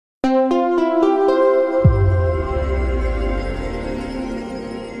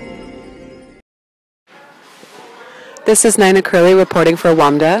This is Nina Curley reporting for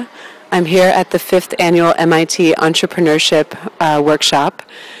WAMDA. I'm here at the 5th Annual MIT Entrepreneurship Workshop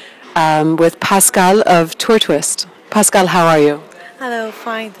with Pascale of TourTwist. Pascale, how are you? Hello,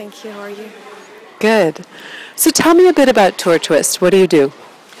 fine, thank you. How are you? Good. So tell me a bit about TourTwist. What do you do?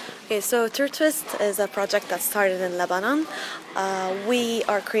 Okay, so TourTwist is a project that started in Lebanon. We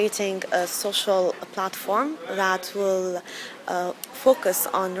are creating a social platform that will focus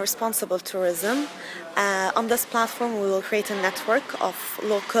on responsible tourism. On this platform, we will create a network of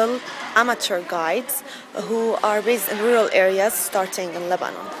local amateur guides who are based in rural areas starting in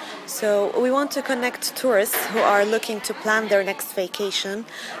Lebanon. So we want to connect tourists who are looking to plan their next vacation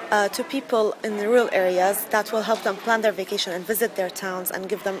to people in the rural areas that will help them plan their vacation and visit their towns and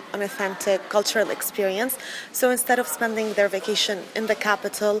give them an authentic cultural experience. So instead of spending their vacation in the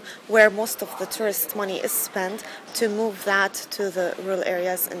capital where most of the tourist money is spent, to move that to the rural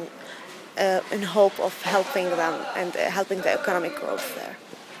areas in hope of helping them and helping the economic growth there.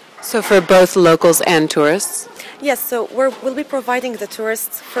 So for both locals and tourists? Yes, so we'll be providing the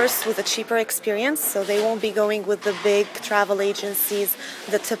tourists first with a cheaper experience, so they won't be going with the big travel agencies,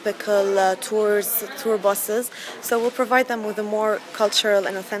 the typical tour buses. So we'll provide them with a more cultural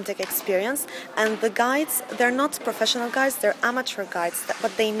and authentic experience. And the guides, they're not professional guides, they're amateur guides,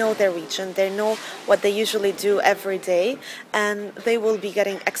 but they know their region, they know what they usually do every day, and they will be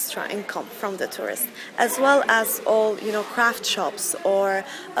getting extra income from the tourists, as well as all, craft shops or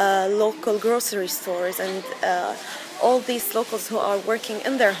local grocery stores and all these locals who are working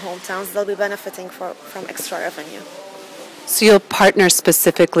in their hometowns, they'll be benefiting from extra revenue. So you'll partner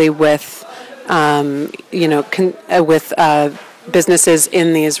specifically with, businesses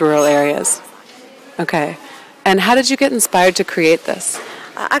in these rural areas. Okay. And how did you get inspired to create this?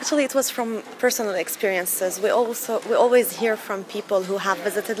 Actually, it was from personal experiences. We always hear from people who have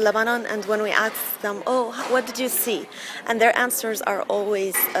visited Lebanon, and when we ask them, "Oh, what did you see?" and their answers are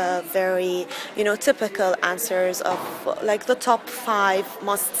always very, typical answers of like the top 5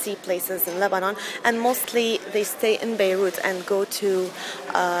 must-see places in Lebanon, and mostly they stay in Beirut and go to,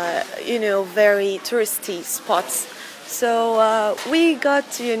 very touristy spots. So we got,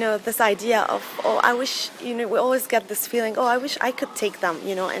 this idea of, I wish, we always get this feeling, I wish I could take them,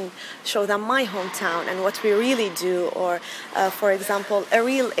 and show them my hometown and what we really do. Or, for example, a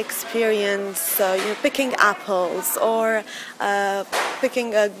real experience, picking apples or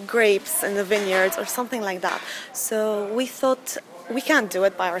picking grapes in the vineyards or something like that. So we thought, we can't do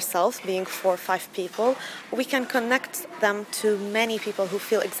it by ourselves, being 4 or 5 people. We can connect them to many people who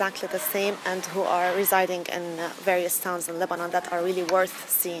feel exactly the same and who are residing in various towns in Lebanon that are really worth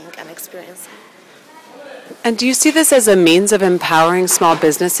seeing and experiencing. And do you see this as a means of empowering small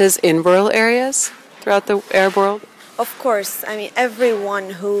businesses in rural areas throughout the Arab world? Of course. I mean,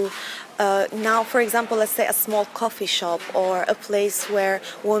 everyone who now, for example, let's say a small coffee shop or a place where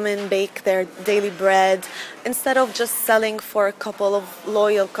women bake their daily bread, instead of just selling for a couple of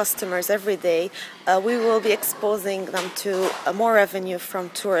loyal customers every day, we will be exposing them to more revenue from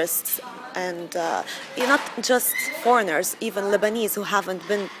tourists and not just foreigners, even Lebanese who haven't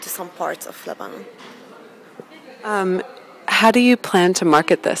been to some parts of Lebanon. How do you plan to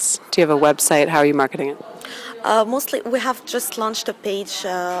market this? Do you have a website? How are you marketing it? Mostly, we have just launched a page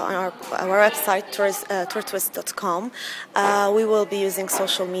on our website, TourTwist.com. We will be using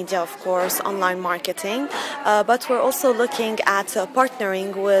social media, of course, online marketing, but we're also looking at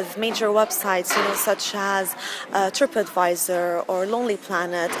partnering with major websites, such as TripAdvisor or Lonely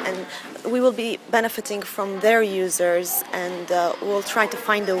Planet, and we will be benefiting from their users, and we'll try to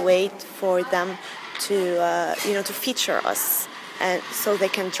find a way for them to feature us, and so they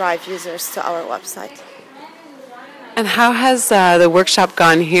can drive users to our website. And how has the workshop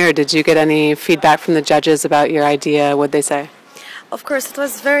gone here? Did you get any feedback from the judges about your idea? What'd they say? Of course, it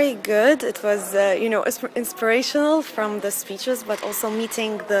was very good. It was, inspirational from the speeches, but also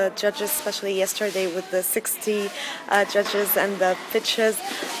meeting the judges, especially yesterday with the 60 judges and the pitches.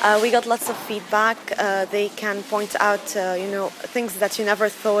 We got lots of feedback. They can point out, things that you never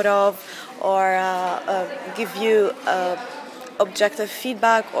thought of, or give you objective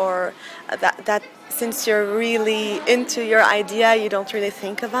feedback, or that since you're really into your idea, you don't really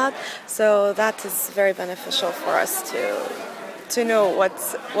think about. So that is very beneficial for us to know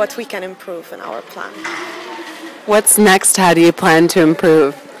what we can improve in our plan. What's next? How do you plan to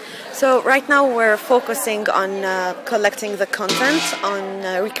improve? So right now we're focusing on collecting the content, on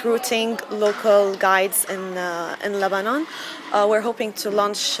recruiting local guides in Lebanon. We're hoping to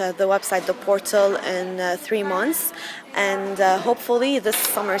launch the website, the portal, in 3 months, and hopefully this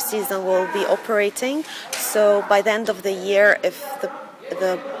summer season will be operating. So by the end of the year, if the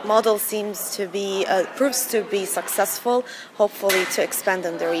the model seems to be proves to be successful, hopefully to expand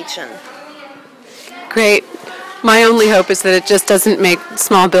in the region. Great. My only hope is that it just doesn't make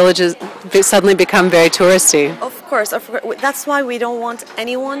small villages suddenly become very touristy. Of course, that's why we don't want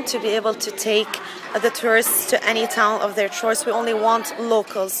anyone to be able to take the tourists to any town of their choice. We only want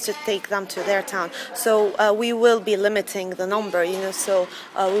locals to take them to their town. So we will be limiting the number, so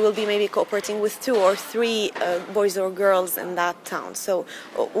we will be maybe cooperating with 2 or 3 boys or girls in that town. So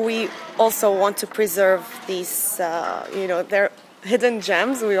we also want to preserve these, their hidden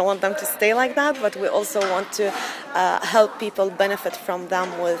gems. We don't want them to stay like that, but we also want to help people benefit from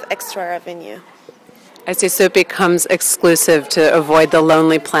them with extra revenue. I see, so it becomes exclusive to avoid the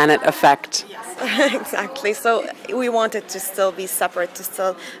Lonely Planet effect. Yes, exactly. So we want it to still be separate, to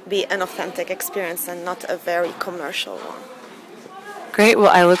still be an authentic experience and not a very commercial one. Great. Well,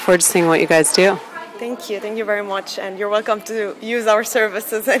 I look forward to seeing what you guys do. Thank you. Thank you very much. And you're welcome to use our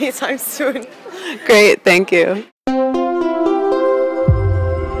services anytime soon. Great. Thank you.